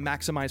didn't try to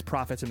maximize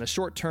profits in the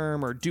short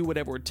term or do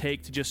whatever it would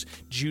take to just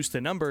juice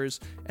the numbers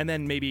and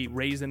then maybe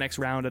raise the next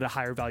round at a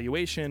higher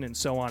valuation and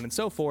so on and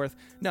so forth.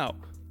 No.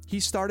 He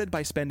started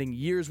by spending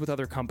years with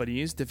other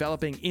companies,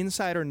 developing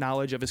insider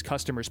knowledge of his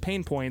customers'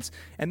 pain points,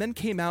 and then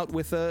came out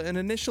with an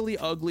initially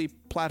ugly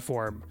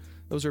platform.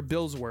 Those are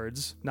Bill's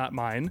words, not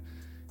mine.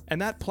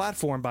 And that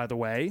platform, by the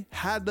way,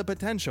 had the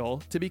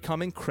potential to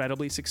become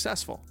incredibly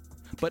successful,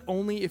 but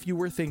only if you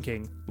were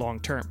thinking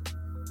long-term.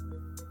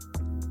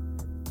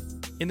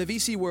 In the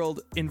VC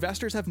world,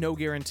 investors have no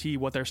guarantee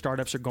what their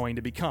startups are going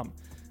to become.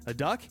 A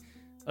duck,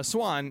 a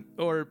swan,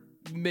 or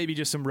maybe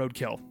just some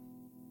roadkill.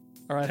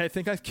 All right, I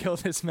think I've killed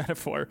this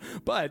metaphor,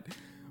 but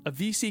a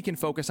VC can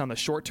focus on the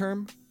short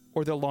term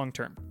or the long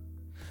term.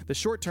 The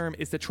short term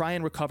is to try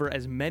and recover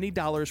as many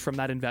dollars from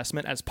that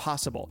investment as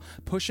possible,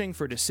 pushing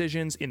for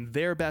decisions in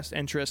their best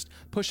interest,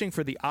 pushing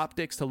for the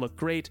optics to look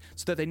great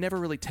so that they never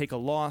really take a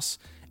loss,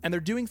 and they're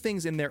doing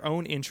things in their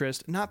own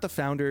interest, not the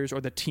founders or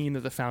the team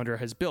that the founder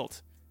has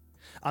built.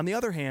 On the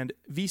other hand,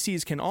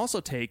 VCs can also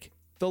take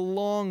the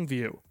long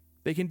view.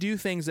 They can do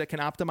things that can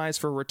optimize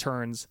for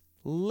returns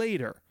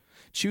later.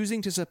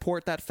 choosing to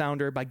support that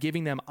founder by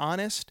giving them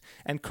honest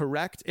and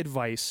correct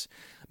advice,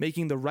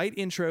 making the right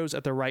intros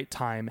at the right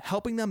time,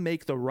 helping them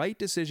make the right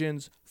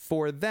decisions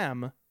for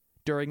them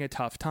during a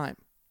tough time.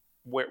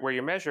 Where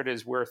you're measured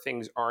is where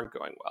things aren't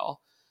going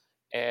well,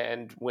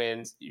 and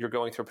when you're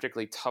going through a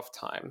particularly tough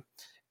time.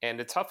 And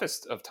the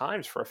toughest of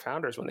times for a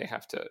founder is when they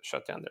have to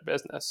shut down their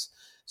business.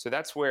 So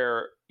that's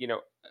where,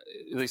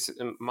 at least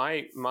in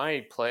my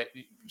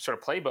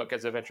playbook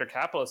as a venture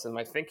capitalist, and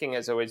my thinking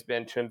has always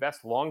been to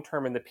invest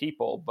long-term in the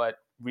people, but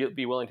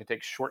be willing to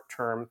take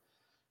short-term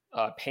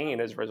pain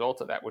as a result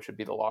of that, which would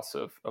be the loss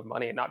of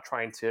money, and not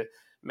trying to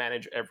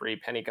manage every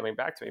penny coming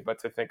back to me, but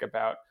to think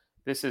about,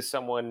 this is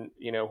someone,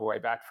 who I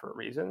backed for a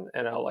reason,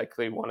 and I'll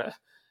likely want to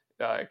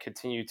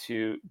continue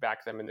to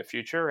back them in the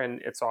future.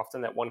 And it's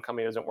often that one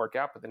company doesn't work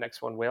out, but the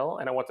next one will.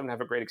 And I want them to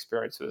have a great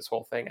experience with this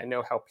whole thing. I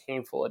know how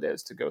painful it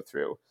is to go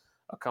through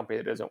a company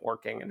that isn't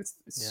working, and it's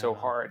so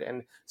hard.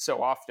 And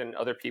so often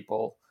other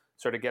people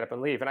sort of get up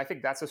and leave. And I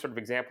think that's a sort of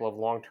example of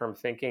long-term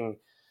thinking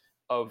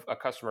of a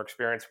customer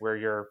experience where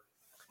you're,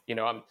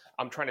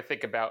 I'm trying to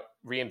think about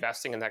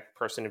reinvesting in that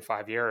person in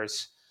 5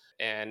 years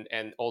and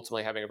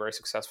ultimately having a very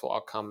successful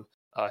outcome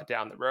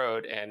down the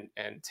road, and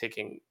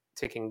taking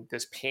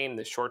this pain,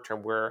 this short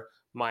term, where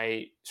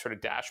my sort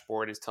of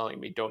dashboard is telling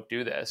me don't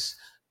do this,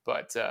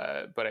 but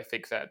I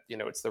think that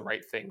it's the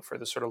right thing for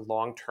the sort of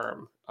long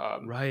term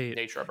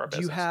nature of our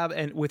business. Do you have,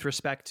 and with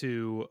respect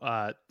to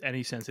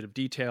any sensitive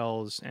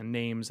details and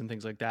names and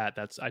things like that,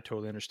 I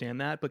totally understand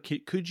that. But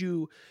could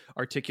you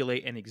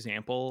articulate an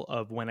example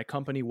of when a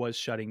company was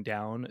shutting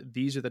down?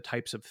 These are the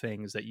types of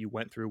things that you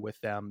went through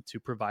with them to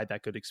provide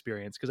that good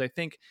experience. Because I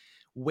think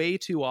way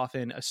too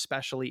often,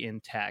 especially in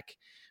tech,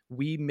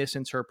 we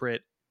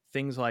misinterpret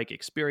things like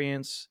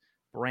experience,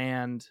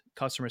 brand,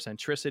 customer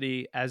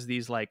centricity as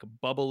these like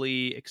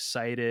bubbly,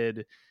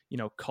 excited,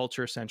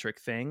 culture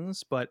centric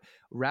things. But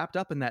wrapped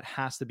up in that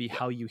has to be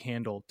how you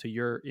handle,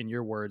 in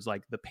your words,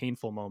 like the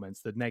painful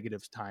moments, the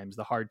negative times,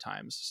 the hard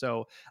times.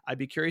 So I'd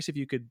be curious if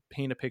you could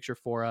paint a picture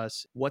for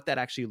us what that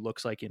actually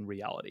looks like in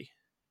reality.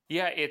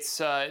 Yeah, it's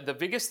the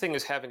biggest thing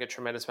is having a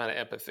tremendous amount of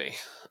empathy,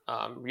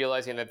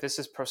 realizing that this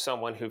is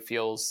someone who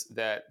feels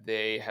that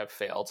they have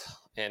failed,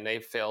 and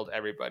they've failed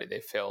everybody.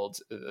 They failed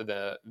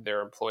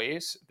their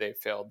employees, they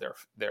failed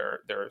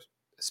their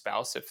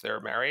spouse if they're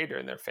married, or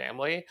in their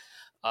family,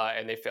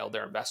 and they failed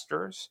their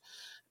investors,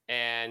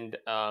 and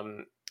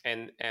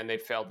they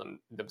failed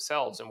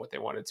themselves and what they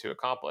wanted to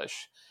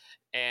accomplish.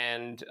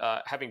 And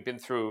having been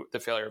through the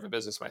failure of a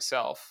business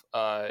myself,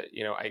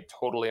 I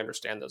totally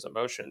understand those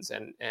emotions.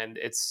 And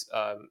it's,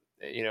 I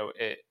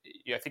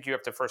think you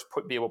have to first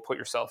be able to put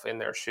yourself in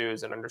their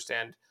shoes and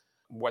understand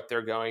what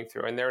they're going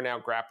through. And they're now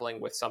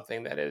grappling with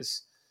something that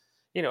is,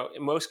 in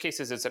most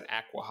cases, it's an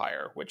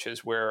acqui-hire, which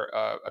is where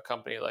a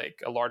company like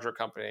a larger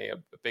company,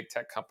 a big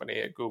tech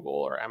company, a Google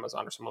or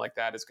Amazon or someone like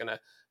that, is going to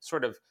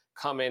sort of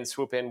come in,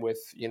 swoop in with,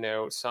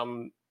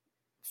 some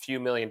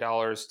few $1 million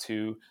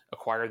to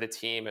acquire the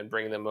team and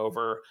bring them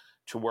over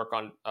to work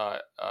on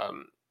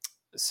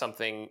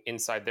something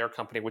inside their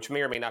company, which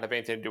may or may not have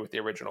anything to do with the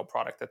original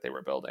product that they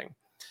were building.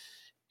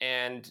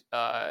 And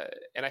I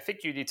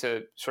think you need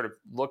to sort of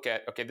look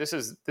at, okay, this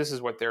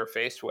is what they're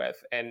faced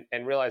with, and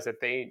realize that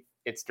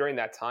it's during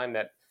that time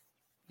that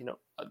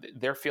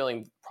they're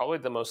feeling probably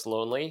the most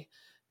lonely,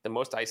 the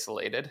most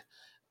isolated.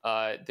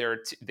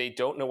 They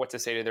don't know what to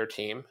say to their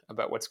team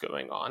about what's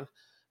going on.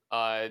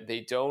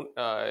 They don't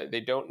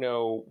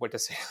know what to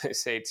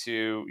say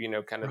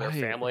to kind of their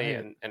family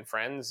and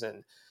friends,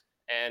 and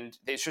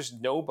there's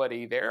just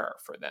nobody there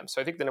for them.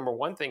 So I think the number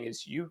one thing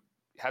is you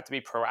have to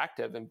be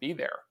proactive and be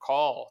there,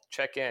 call,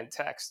 check in,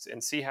 text,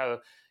 and see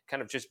how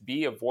kind of just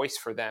be a voice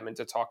for them and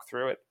to talk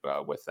through it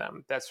with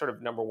them. That's sort of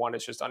number one,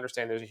 is just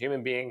understand there's a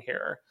human being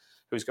here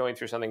who's going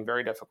through something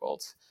very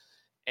difficult,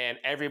 and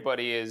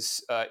everybody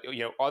is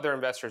other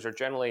investors are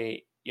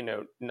generally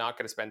not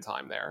going to spend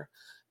time there.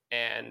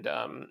 And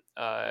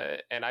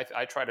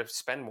I try to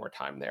spend more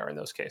time there in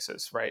those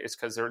cases, right? It's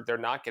because they're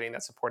not getting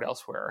that support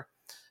elsewhere.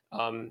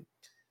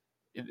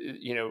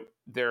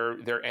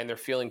 They're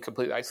feeling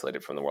completely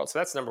isolated from the world. So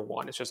that's number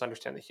one. It's just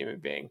understand the human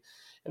being.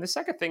 And the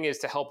second thing is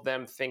to help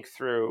them think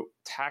through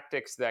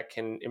tactics that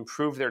can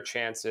improve their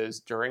chances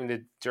during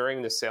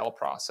the sale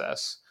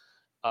process,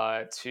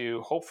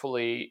 to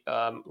hopefully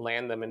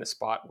land them in a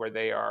spot where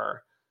they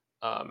are.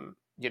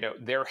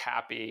 They're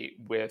happy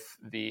with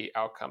the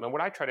outcome. And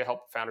what I try to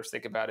help founders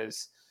think about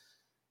is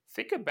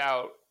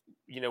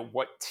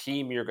what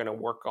team you're going to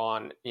work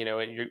on,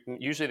 and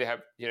usually they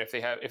have,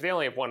 if they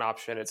only have one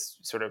option, it's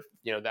sort of,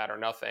 that or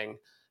nothing.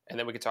 And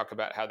then we could talk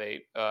about how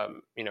they,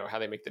 how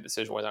they make the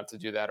decision whether or not to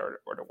do that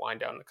or to wind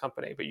down the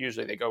company. But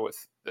usually they go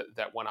with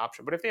that one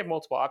option. But if they have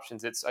multiple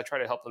options, I try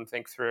to help them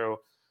think through,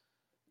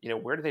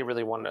 where do they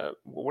really want to,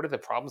 what are the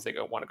problems they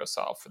want to go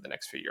solve for the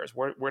next few years?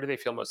 Where do they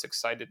feel most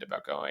excited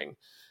about going?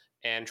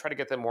 and try to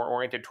get them more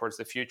oriented towards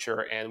the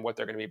future and what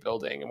they're going to be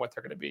building and what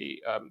they're going to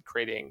be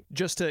creating.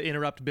 Just to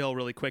interrupt Bill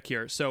really quick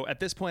here. So at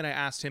this point, I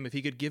asked him if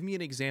he could give me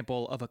an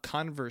example of a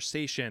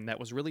conversation that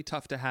was really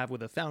tough to have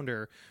with a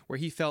founder where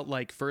he felt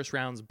like First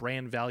Round's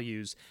brand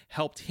values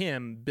helped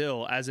him,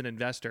 Bill, as an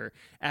investor,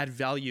 add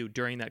value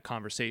during that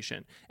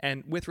conversation.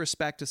 And with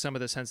respect to some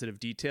of the sensitive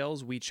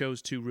details, we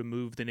chose to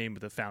remove the name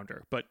of the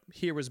founder. But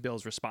here was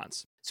Bill's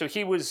response. So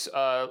he was,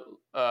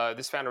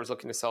 this founder was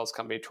looking to sell his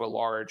company to a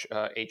large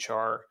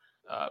HR.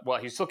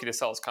 He was looking to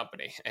sell his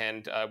company,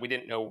 and we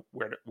didn't know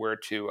where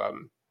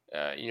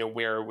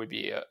would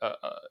be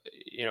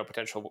a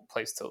potential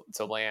place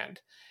to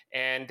land.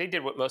 And they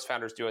did what most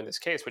founders do in this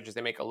case, which is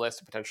they make a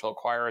list of potential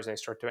acquirers and they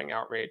start doing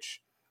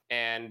outreach.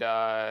 And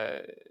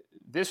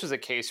this was a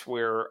case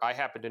where I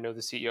happened to know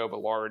the CEO of a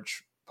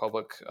large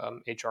public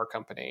HR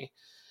company,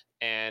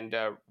 and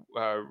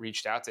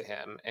reached out to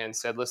him and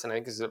said, listen, I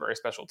think this is a very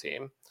special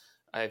team.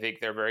 I think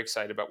they're very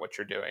excited about what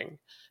you're doing.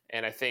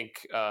 And I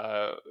think,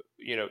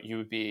 you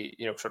would be,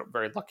 sort of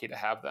very lucky to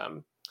have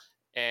them.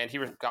 And he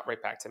got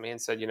right back to me and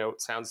said,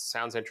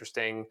 sounds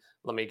interesting.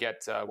 Let me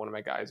get one of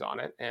my guys on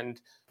it. And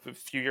a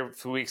few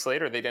weeks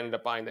later, they ended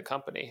up buying the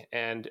company.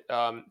 And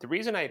the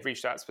reason I had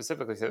reached out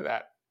specifically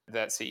to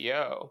that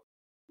CEO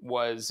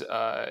was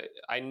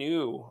I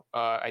knew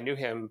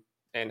him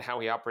and how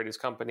he operated his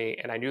company,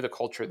 and I knew the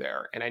culture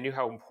there, and I knew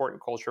how important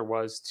culture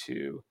was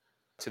to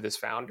this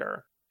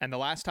founder. And the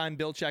last time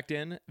Bill checked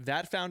in,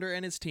 that founder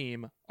and his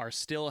team are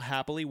still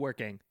happily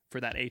working for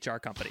that HR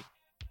company.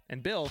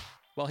 And Bill,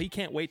 well, he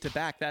can't wait to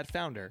back that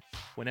founder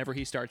whenever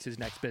he starts his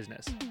next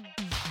business.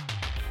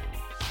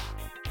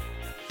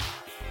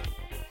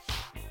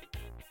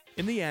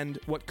 In the end,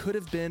 what could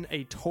have been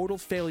a total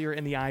failure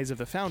in the eyes of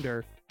the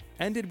founder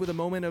ended with a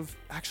moment of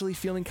actually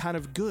feeling kind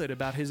of good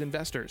about his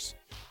investors.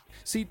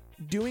 See,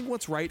 doing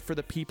what's right for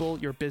the people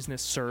your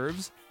business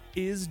serves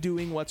is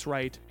doing what's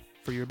right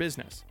for your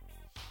business.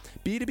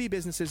 B2B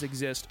businesses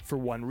exist for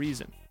one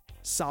reason: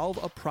 solve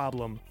a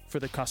problem for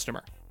the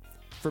customer.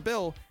 For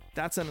Bill,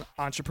 that's an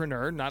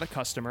entrepreneur, not a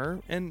customer,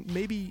 and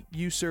maybe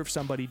you serve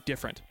somebody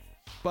different.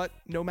 But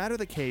no matter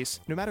the case,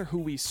 no matter who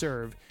we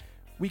serve,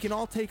 we can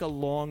all take a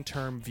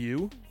long-term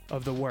view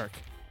of the work.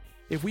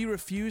 If we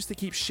refuse to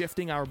keep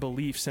shifting our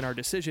beliefs and our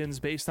decisions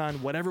based on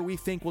whatever we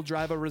think will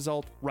drive a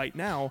result right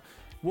now,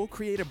 we'll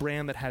create a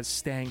brand that has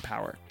staying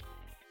power.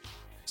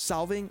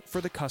 Solving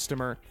for the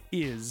customer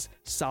is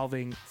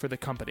solving for the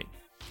company.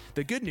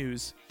 The good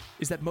news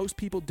is that most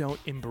people don't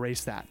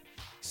embrace that.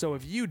 So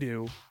if you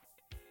do,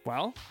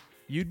 well,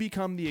 you'd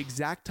become the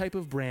exact type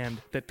of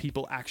brand that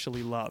people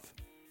actually love.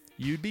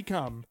 You'd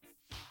become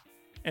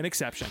an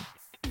exception.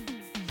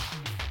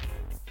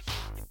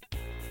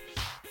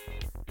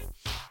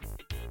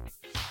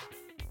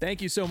 Thank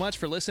you so much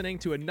for listening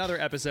to another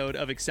episode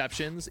of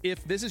Exceptions.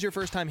 If this is your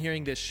first time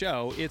hearing this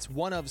show, it's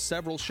one of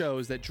several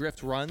shows that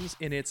Drift runs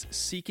in its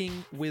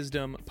Seeking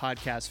Wisdom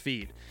podcast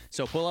feed.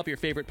 So pull up your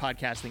favorite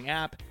podcasting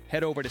app,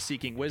 head over to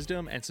Seeking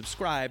Wisdom, and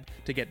subscribe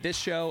to get this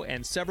show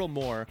and several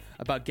more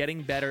about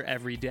getting better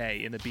every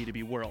day in the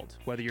B2B world.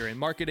 Whether you're in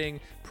marketing,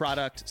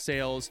 product,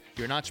 sales,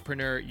 you're an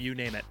entrepreneur, you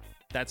name it.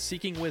 That's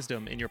Seeking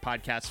Wisdom in your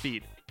podcast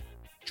feed.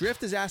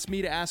 Drift has asked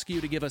me to ask you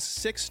to give us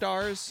 6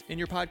 stars in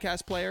your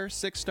podcast player,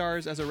 6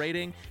 stars as a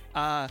rating.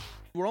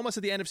 We're almost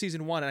at the end of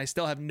season 1, and I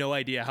still have no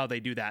idea how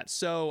they do that.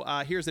 So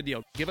here's the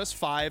deal. Give us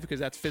 5, because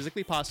that's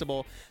physically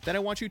possible. Then I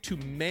want you to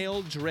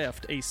mail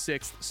Drift a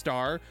 6th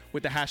star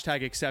with the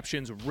hashtag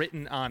exceptions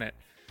written on it.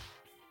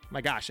 My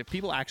gosh, if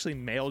people actually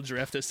mail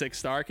Drift a 6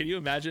 star, can you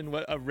imagine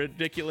what a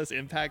ridiculous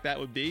impact that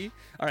would be?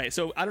 All right,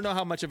 so I don't know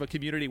how much of a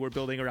community we're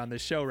building around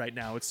this show right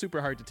now. It's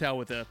super hard to tell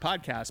with a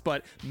podcast,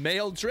 but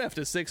mail Drift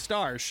a 6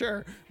 star.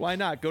 Sure, why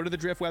not? Go to the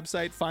Drift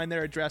website, find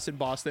their address in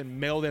Boston,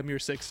 mail them your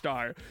 6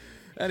 star.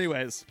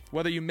 Anyways,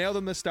 whether you mail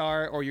them the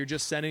star or you're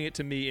just sending it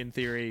to me in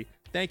theory,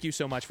 thank you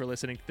so much for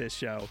listening to this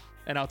show,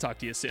 and I'll talk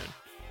to you soon.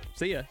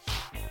 See ya.